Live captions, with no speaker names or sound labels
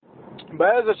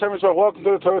Be'ez Hashem Yisrael, welcome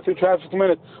to the Torah 3 Traffic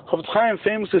Minute. Chofetz Chaim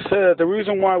famously said that the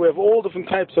reason why we have all different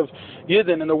types of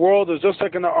Yidden in the world is just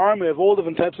like in the army, we have all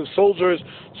different types of soldiers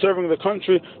serving the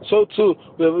country, so too,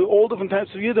 we have all different types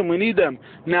of Yidden, we need them.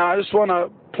 Now, I just want to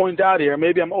point out here,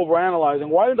 maybe I'm overanalyzing,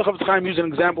 why did the Chofetz Chaim use an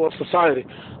example of society?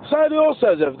 Society also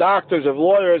says, you have doctors, you have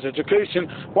lawyers, education,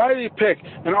 why did he pick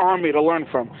an army to learn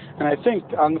from? And I think,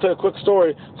 I'm going to tell you a quick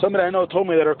story, somebody I know told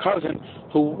me that her cousin,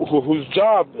 whose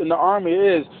job in the army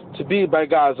is to be by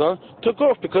Gaza, took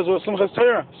off because of Simchas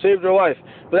Torah, saved her life.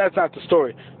 But that's not the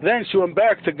story. Then she went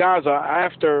back to Gaza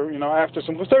after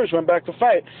Simchas Torah, she went back to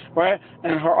fight, right?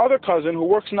 And her other cousin, who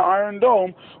works in the Iron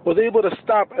Dome, was able to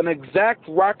stop an exact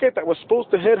rocket that was supposed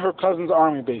to hit her cousin's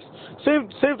army base.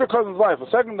 Saved her cousin's life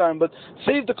a second time, but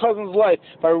saved the cousin's life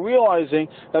by realizing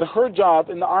that her job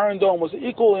in the Iron Dome was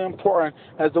equally important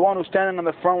as the one who's standing on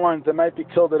the front lines that might be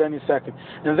killed at any second.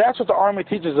 And that's what the army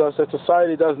teaches us that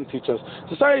society doesn't teach us.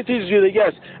 Society teaches you that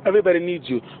yes, everybody needs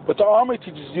you, but the army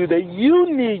teaches you that you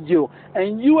need you,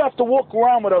 and you have to walk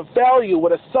around with a value,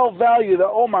 with a self-value that,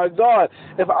 oh my God,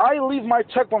 if I leave my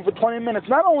checkpoint for 20 minutes,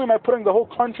 not only am I putting the whole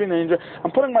country in danger,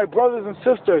 I'm putting my brothers and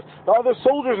sisters, the other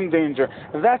soldiers in danger.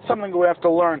 And that's something we have to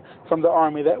learn from the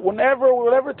army, that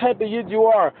whatever type of Yid you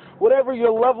are, whatever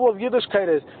your level of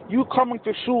Yiddishkeit is, you coming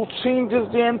to shul changes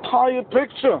the entire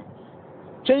picture,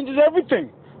 changes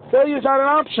everything. Failure is not an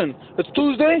option. It's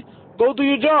Tuesday, go do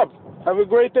your job. Have a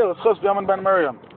great day. Let's Ben Miriam.